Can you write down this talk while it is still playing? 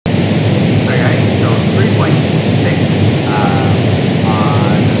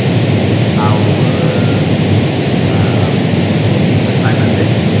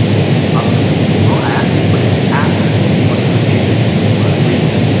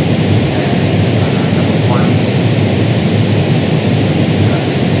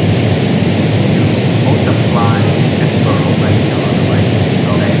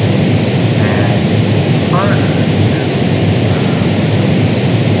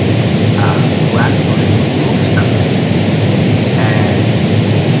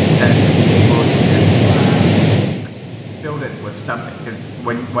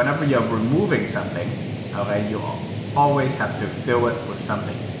whenever you're removing something, okay, you always have to fill it with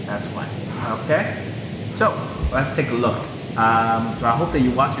something. That's why. Okay. So let's take a look. So I hope that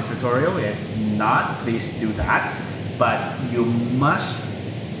you watch the tutorial. If not, please do that. But you must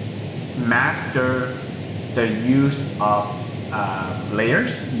master the use of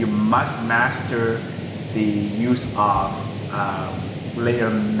layers. You must master the use of layer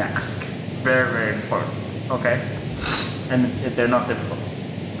mask. Very, very important. Okay, and they're not difficult.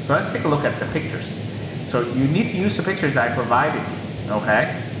 So let's take a look at the pictures. So you need to use the pictures that I provided you.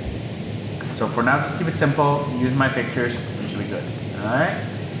 Okay. So for now, just keep it simple. Use my pictures. Usually good. All right.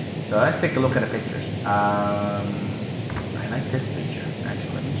 So let's take a look at the pictures. I like this picture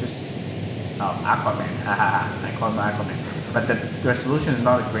actually. Let me just. Oh, Aquaman. I call him Aquaman. But the resolution is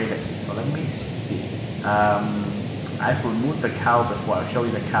not the greatest. So let me see. I've removed the cow before. I'll show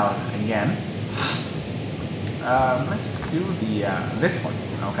you the cow again. Let's do the this one.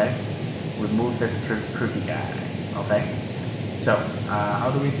 Okay. Remove this creepy guy. Okay. So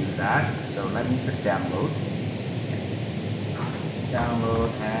how do we do that? So let me just download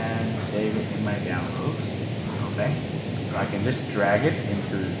and save it in my downloads. Okay. So I can just drag it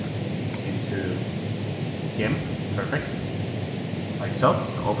into GIMP. Perfect. Like so.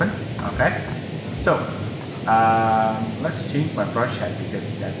 Open. Okay. So let's change my brush head because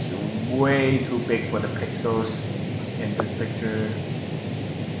that's way too big for the pixels in this picture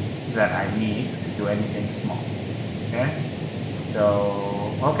that I need to do anything small. Okay.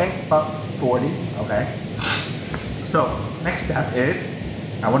 So okay, about 40. Okay. So next step is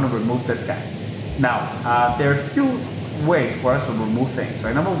I want to remove this guy. Now there are a few ways for us to remove things.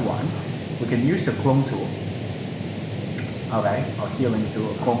 Right. Number one, we can use the clone tool. Okay, or healing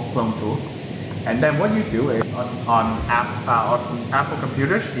tool, clone tool. And then what you do is on Apple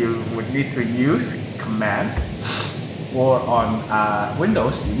computers, you would need to use command, or on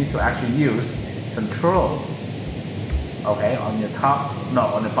Windows, you need to actually use control. Okay, on your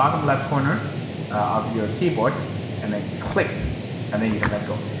on the bottom left corner of your keyboard, and then click, and then you can let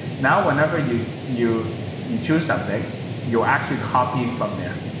go. Now, whenever you choose something, you're actually copying from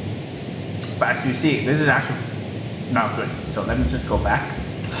there. But as you see, this is actually not good. So let me just go back.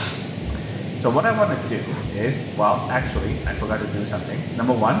 So what I want to do is, well, actually, I forgot to do something.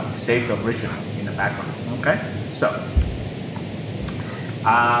 Number one, save the original in the background. Okay. So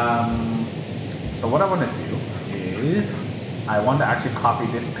what I want to do is I want to actually copy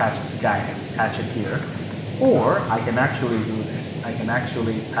this patch of sky and patch it here, or I can actually do this. I can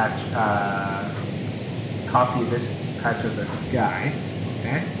actually copy this patch of the sky.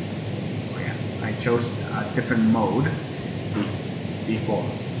 Okay. Oh yeah, I chose a different mode before.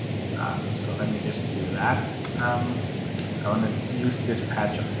 So let me just do that. I want to use this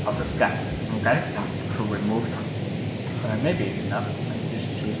patch of the sky. Okay, to remove them. Maybe it's enough. Let me just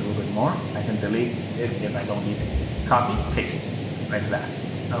choose a little bit more. I can delete it if I don't need it. Copy, paste, like that.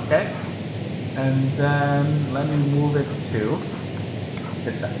 Okay, and then let me move it to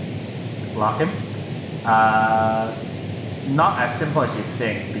this side. Lock him. Not as simple as you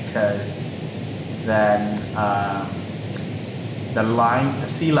think, because then the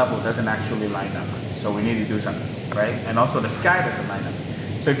sea level doesn't actually line up. So we need to do something, right? And also the sky doesn't line up.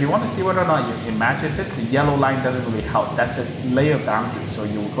 So if you want to see whether or not it matches it, the yellow line doesn't really help. That's a layer boundary. So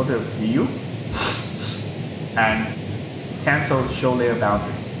you will go to View and cancel Show Layer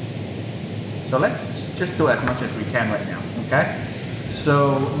Boundary. So let's just do as much as we can right now, okay?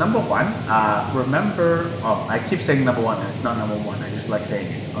 So number one, remember, oh, I keep saying number one, and it's not number one. I just like saying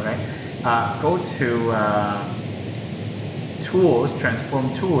it, okay? Go to Tools, Transform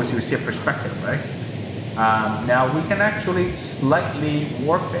Tools, you see a perspective, right? Now we can actually slightly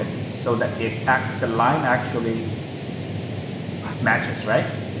warp it so that the line actually matches, right?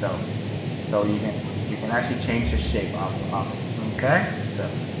 So you can actually change the shape of it. Okay, so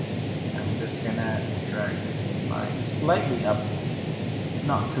I'm just gonna drag this line slightly up,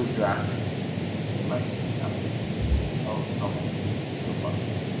 not too drastic, slightly up. Oh, okay, too far.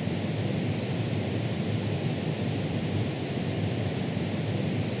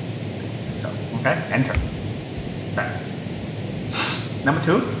 Okay, enter. Okay. Number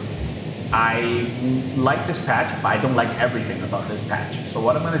two, I like this patch, but I don't like everything about this patch. So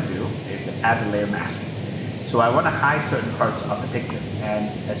what I'm going to do is add a layer mask. So I want to hide certain parts of the picture.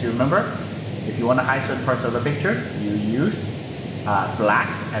 And as you remember, if you want to hide certain parts of the picture, you use black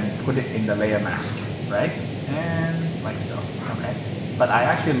and put it in the layer mask, right? And like so, okay. But I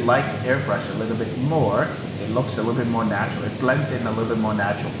actually like airbrush a little bit more. It looks a little bit more natural. It blends in a little bit more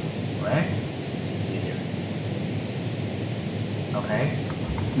natural, right? Okay,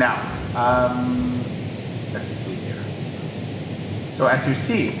 now let's see here. So as you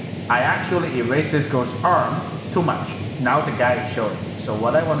see, I actually erased this girl's arm too much. Now the guy is showing. So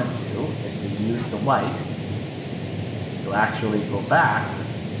what I want to do is to use the white to actually go back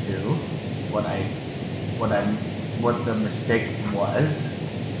to what the mistake was.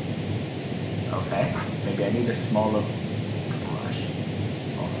 Okay, maybe I need a smaller brush.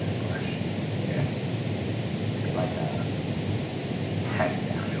 Okay, maybe like a 10.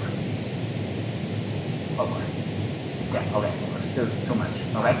 Yeah, sure. Oh boy. Yeah. Okay. Well, still too much.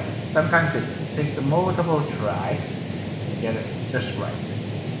 Okay. Sometimes it takes multiple tries to get it just right.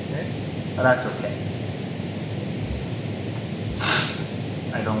 Okay, but that's okay.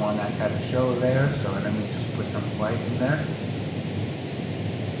 I don't want that kind of show there, so let me just put some white in there.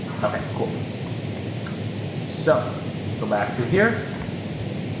 Okay, cool. So, go back to here,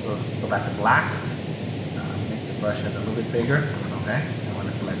 go back to black, make the brush head a little bit bigger, okay? I want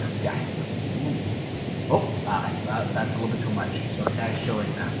to blend this guy. Ooh. Oh, that's a little bit too much, so the guy's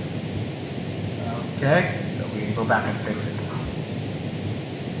showing that. Okay, so we can go back and fix it.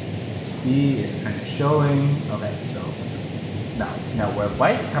 C is kind of showing, okay, so now where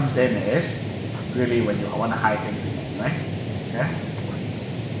white comes in is really when you want to hide things again, right? Okay.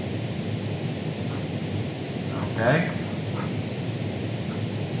 Okay.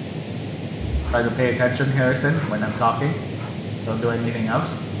 Try to pay attention, Harrison, when I'm talking. Don't do anything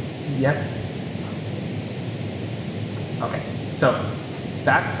else yet. Okay, so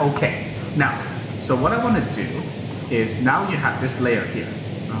that's okay. Now, so what I want to do is now you have this layer here,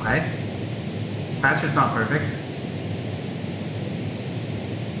 okay? Patch is not perfect.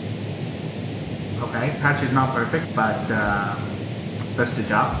 Okay, patch is not perfect, but does the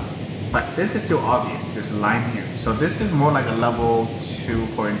job. But this is still obvious, there's a line here. So this is more like a level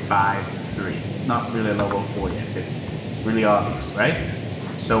 2.5, 3. Not really level 4 yet, it's really obvious, right?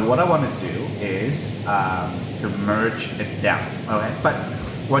 So what I want to do is to merge it down, okay? But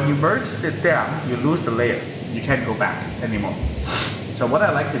when you merge it down, you lose the layer. You can't go back anymore. So what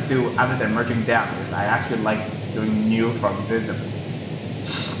I like to do other than merging down is I actually like doing new from visible.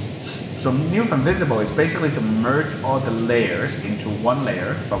 So new from visible is basically to merge all the layers into one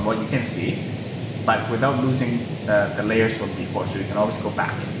layer from what you can see, but without losing the layers from before, so you can always go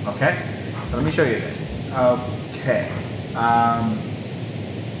back, okay? So let me show you this. Okay,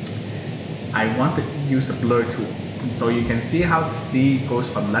 I want to use the blur tool. So you can see how the C goes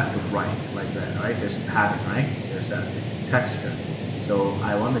from left to right, like that, right? There's a pattern, right? There's a texture. So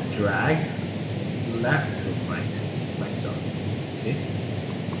I want to drag left to right, like so, see?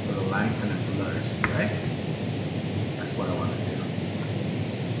 So the line kind of blurs, right? That's what I want to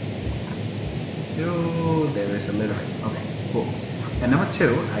do. There is a little bit. Okay, cool. And number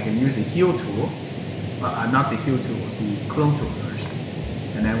 2, I can use the heal tool. Not the heal tool, the clone tool first.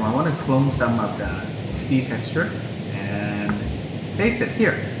 And then I want to clone some of the C texture and paste it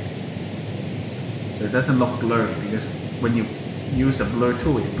here. So it doesn't look blurry because when you use the blur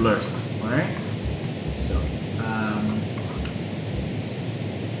tool, it blurs, alright? So,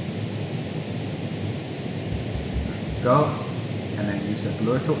 go and then use the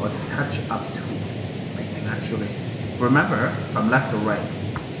blur tool or the touch up tool. I can actually remember from left to right.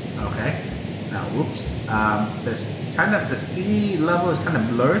 Okay. Now, whoops. This kind of the C level is kind of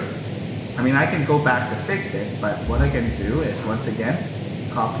blurred. I mean, I can go back to fix it, but what I can do is once again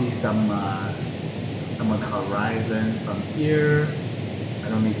copy some of the horizon from here. I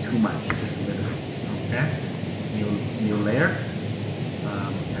don't need too much, just a little bit. Okay. New layer.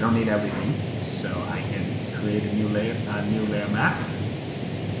 I don't need everything, so I can create a new layer mask.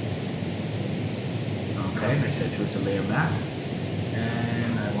 Okay, make sure I choose the layer mask,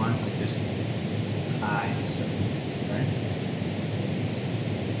 and I want to just hide some things, right?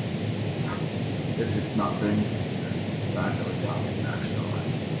 This is not doing as fast of a job enough, so I'm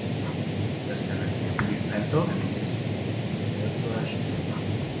just gonna use pencil and then use the brush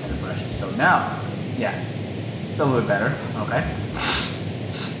and the brush. So now, yeah, it's a little bit better. Okay.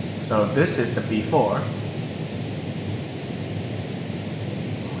 So this is the before.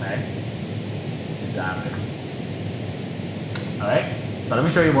 Okay. This is after. All right. So let me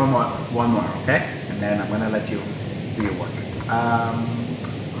show you one more. Okay. And then I'm gonna let you do your work.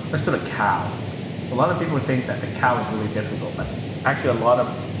 Let's do the cow. A lot of people think that the cow is really difficult, but actually a lot of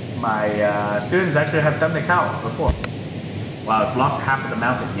my students actually have done the cow before. Wow, it blocks half of the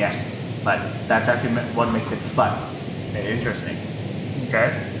mountain, yes, but that's actually what makes it fun and interesting.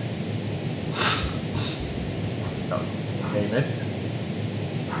 Okay. So save it.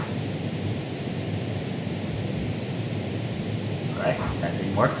 Alright, that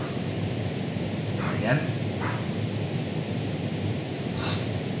didn't work. Again.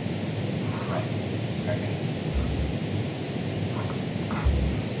 Right, start again.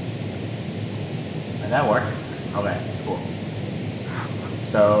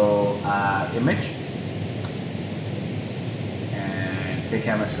 So image and take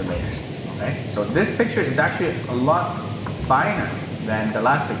canvas to latest. Okay, so this picture is actually a lot finer than the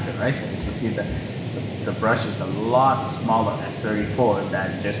last picture, right? So as you see, the brush is a lot smaller at 34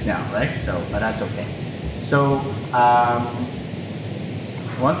 than just now, right? So, but that's okay. So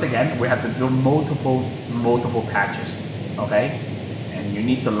once again, we have to do multiple patches, okay? And you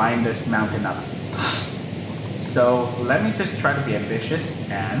need to line this mountain up. So let me just try to be ambitious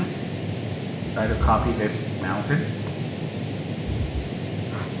and try to copy this mountain.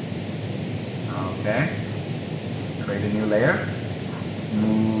 Okay. Create a new layer.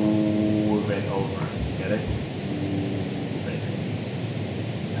 Move it over. Get it? Move it.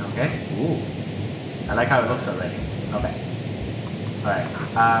 Okay. Ooh. I like how it looks already. Okay. Alright.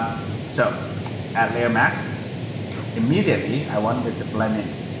 So add layer mask. Immediately I want it to blend in.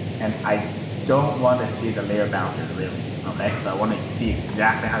 And I don't want to see the layer boundary really. Okay. So I want to see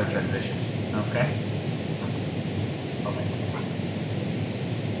exactly how it transitions. Okay. Okay.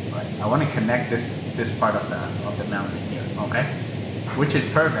 Alright. I want to connect this part of the mountain here. Okay. Which is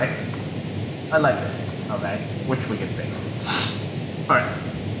perfect. I like this. Okay. Which we can fix. Alright.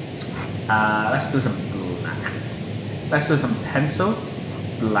 Let's do some black. Let's do some pencil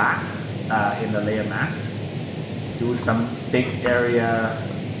black in the layer mask. Do some big area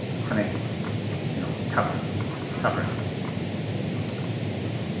kind of, cover.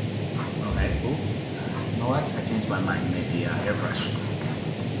 Okay, cool. You know what? I changed my mind. Maybe airbrush.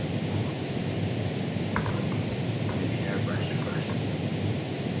 Maybe airbrush first.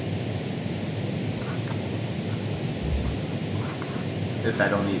 This I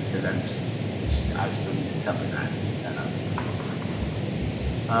don't need because I still need to cover that up.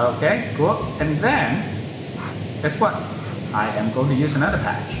 Okay, cool. And then, guess what? I am going to use another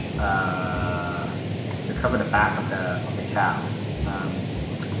patch to cover the back of the cow.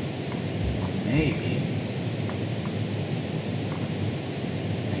 Maybe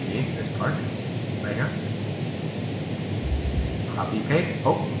this part right here. Copy paste.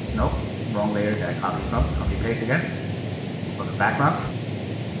 Oh no, wrong layer that I copied from. Copy paste again for the background,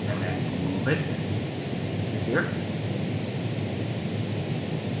 and then move it to here.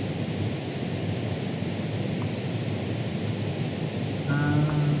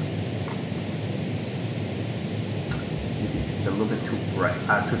 It's a little bit too bright,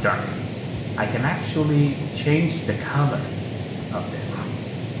 too dark. I can actually change the color of this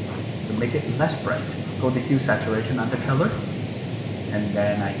to make it less bright. Go to hue saturation under color, and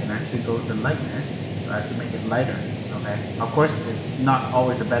then I can actually go to lightness to actually make it lighter. Okay. Of course, it's not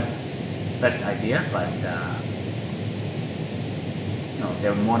always the best idea, but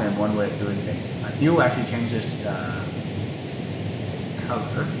there are more than one way of doing things. Hue actually changes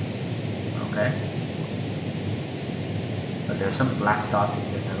color. Okay. But there's some black dots in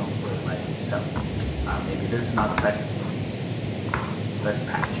here that I don't really like, so maybe this is not the best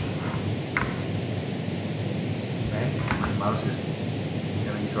patch. Okay, my mouse is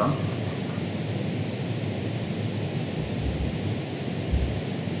getting drunk.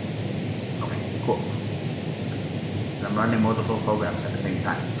 Okay, cool. I'm running multiple programs at the same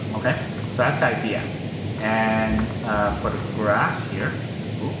time. Okay, so that's the idea. And for the grass here,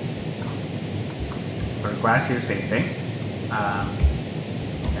 same thing.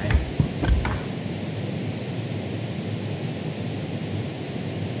 Okay.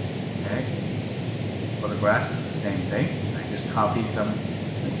 Okay. For the grass, same thing. I just copy some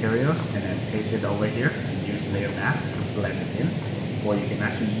materials and then paste it over here and use layer mask to blend it in. Or you can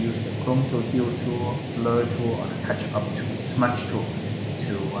actually use the chrome tool, hue tool, blur tool, or the touch up tool, smudge tool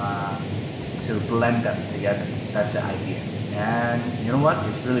to blend them together. That's the idea. And you know what?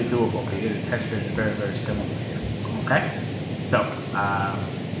 It's really doable because the texture is very, very similar here. Okay? So,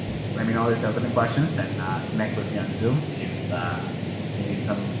 let me know if you have any questions and connect with me on Zoom if you need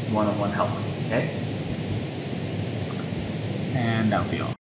some one-on-one help. Okay? And that'll be all.